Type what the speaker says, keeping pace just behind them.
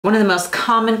One of the most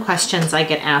common questions I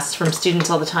get asked from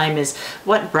students all the time is,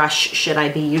 what brush should I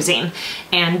be using?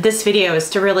 And this video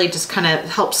is to really just kind of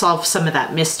help solve some of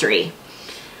that mystery.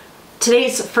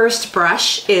 Today's first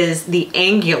brush is the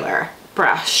angular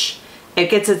brush.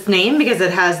 It gets its name because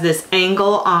it has this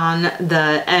angle on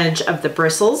the edge of the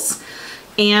bristles.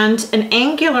 And an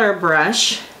angular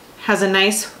brush has a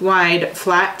nice wide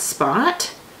flat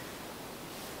spot.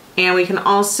 And we can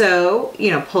also,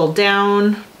 pull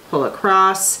down, pull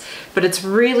across, but it's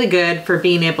really good for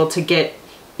being able to get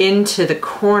into the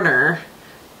corner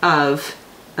of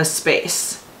a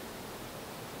space.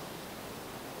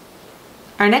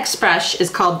 Our next brush is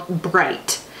called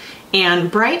Bright,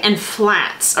 and Bright and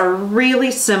Flats are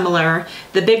really similar.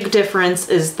 The big difference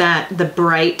is that the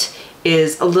Bright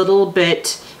is a little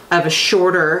bit of a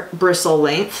shorter bristle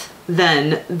length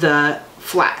than the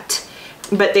Flat,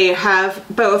 but they have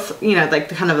both, like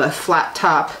kind of a flat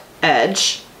top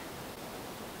edge.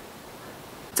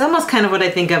 It's almost kind of what I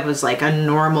think of as like a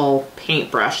normal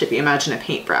paintbrush, if you imagine a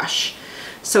paintbrush.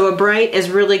 So a Bright is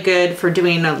really good for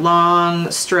doing a long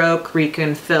stroke where you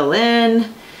can fill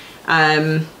in.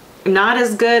 Not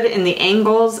as good in the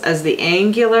angles as the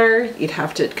angular. You'd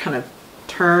have to kind of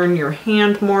turn your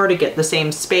hand more to get the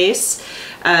same space.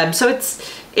 So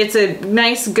it's a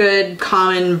nice, good,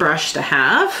 common brush to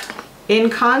have. In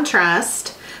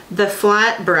contrast, the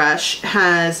flat brush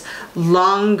has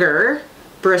longer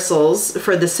bristles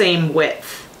for the same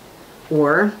width,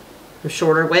 or a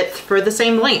shorter width for the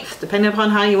same length, depending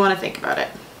upon how you want to think about it.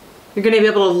 You're going to be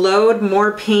able to load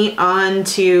more paint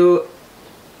onto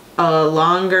a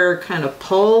longer kind of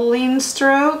pulling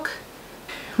stroke.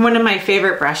 One of my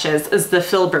favorite brushes is the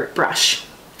filbert brush.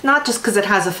 Not just because it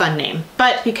has a fun name,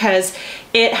 but because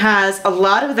it has a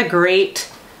lot of the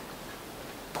great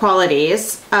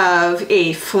qualities of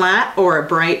a flat or a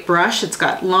bright brush. It's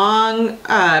got long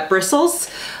bristles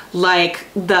like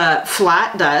the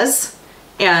flat does,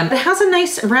 and it has a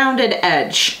nice rounded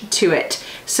edge to it,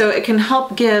 so it can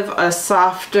help give a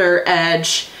softer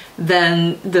edge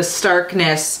than the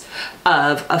starkness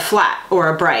of a flat or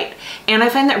a bright. And I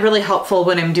find that really helpful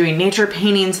when I'm doing nature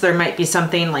paintings. There might be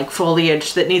something like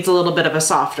foliage that needs a little bit of a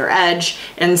softer edge,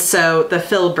 and so the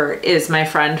filbert is my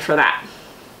friend for that.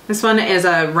 This one is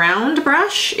a round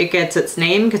brush. It gets its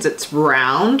name because it's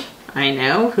round. I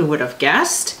know, who would have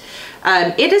guessed?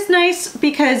 It is nice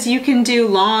because you can do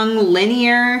long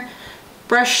linear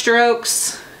brush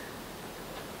strokes,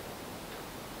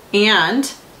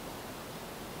 and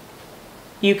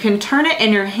you can turn it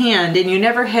in your hand and you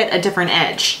never hit a different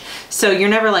edge. So you're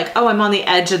never like, oh, I'm on the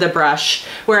edge of the brush.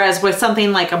 Whereas with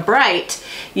something like a Bright,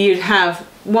 you'd have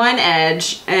one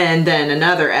edge and then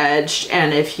another edge,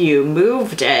 and if you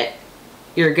moved it,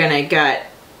 you're gonna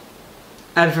get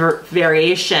a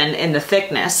variation in the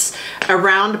thickness. A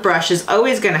round brush is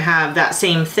always gonna have that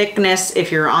same thickness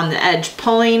if you're on the edge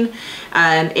pulling.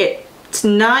 It's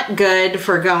not good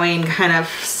for going kind of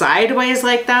sideways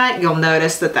like that. You'll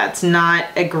notice that that's not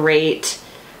a great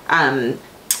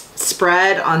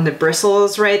spread on the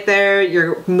bristles right there.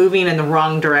 You're moving in the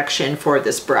wrong direction for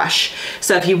this brush.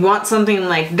 So if you want something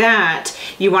like that,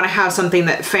 you want to have something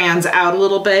that fans out a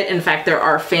little bit. In fact, there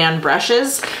are fan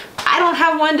brushes. I don't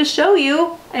have one to show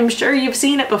you. I'm sure you've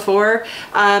seen it before.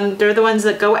 They're the ones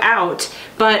that go out,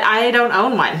 but I don't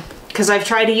own one because I've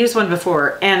tried to use one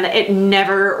before and it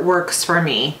never works for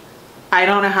me. I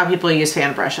don't know how people use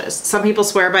fan brushes. Some people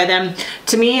swear by them.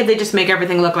 To me, they just make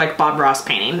everything look like Bob Ross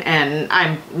painting, and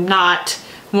I'm not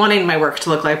wanting my work to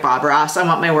look like Bob Ross. I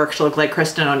want my work to look like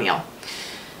Kristen O'Neill.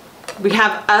 We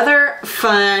have other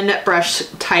fun brush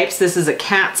types. This is a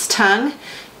cat's tongue.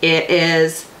 It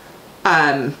is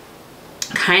kind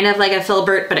of like a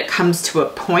filbert, but it comes to a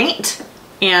point,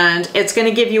 and it's going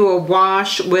to give you a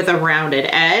wash with a rounded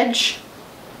edge.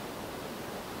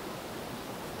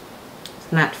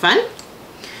 Isn't that fun?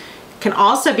 Can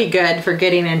also be good for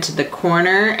getting into the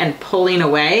corner and pulling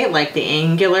away like the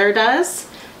angular does,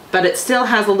 but it still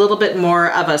has a little bit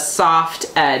more of a soft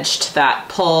edge to that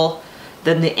pull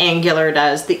than the angular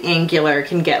does. The angular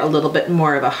can get a little bit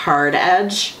more of a hard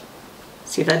edge.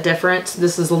 See that difference?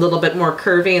 This is a little bit more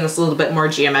curvy and this is a little bit more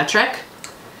geometric.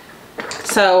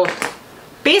 So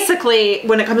basically,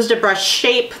 when it comes to brush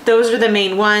shape, those are the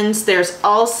main ones. There's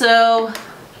also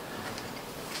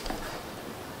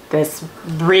this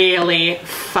really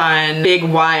fun, big,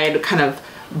 wide kind of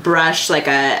brush, like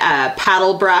a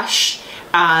paddle brush.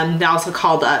 They're also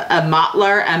called a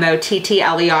mottler,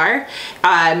 M-O-T-T-L-E-R.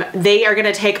 They are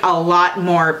gonna take a lot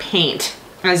more paint.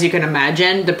 As you can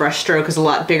imagine, the brush stroke is a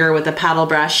lot bigger with the paddle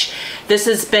brush. This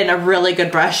has been a really good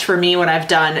brush for me when I've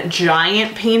done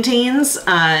giant paintings.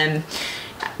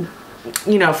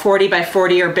 you know, 40 by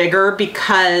 40 or bigger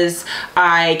because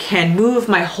I can move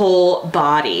my whole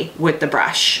body with the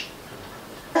brush.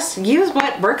 Just use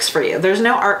what works for you. There's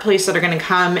no art police that are going to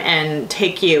come and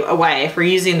take you away for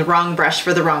using the wrong brush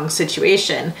for the wrong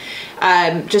situation.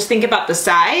 Just think about the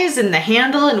size and the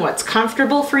handle and what's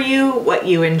comfortable for you, what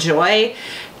you enjoy.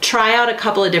 Try out a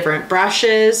couple of different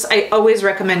brushes. I always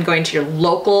recommend going to your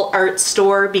local art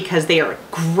store because they are a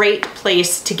great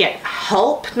place to get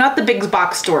help. Not the big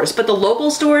box stores, but the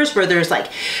local stores where there's like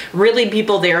really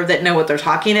people there that know what they're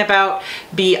talking about.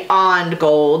 Beyond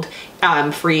gold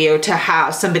for you to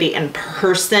have somebody in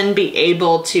person be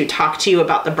able to talk to you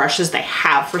about the brushes they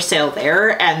have for sale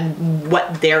there and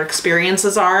what their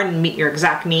experiences are and meet your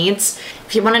exact needs.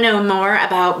 If you want to know more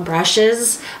about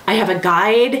brushes, I have a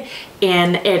guide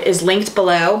and it is linked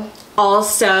below.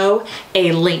 Also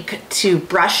a link to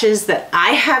brushes that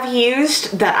I have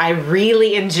used that I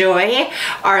really enjoy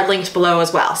are linked below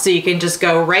as well. So you can just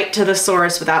go right to the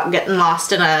source without getting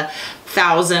lost in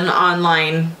 1,000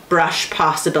 online brush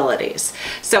possibilities.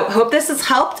 So hope this has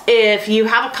helped. If you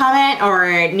have a comment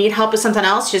or need help with something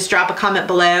else, just drop a comment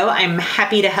below. I'm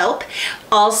happy to help.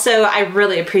 Also, I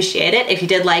really appreciate it if you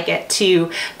did like it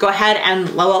to go ahead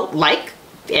and like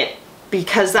it,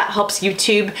 because that helps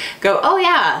YouTube go, oh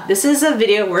yeah, this is a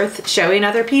video worth showing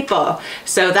other people.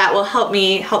 So that will help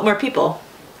me help more people.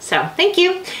 So thank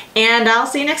you, and I'll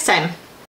see you next time.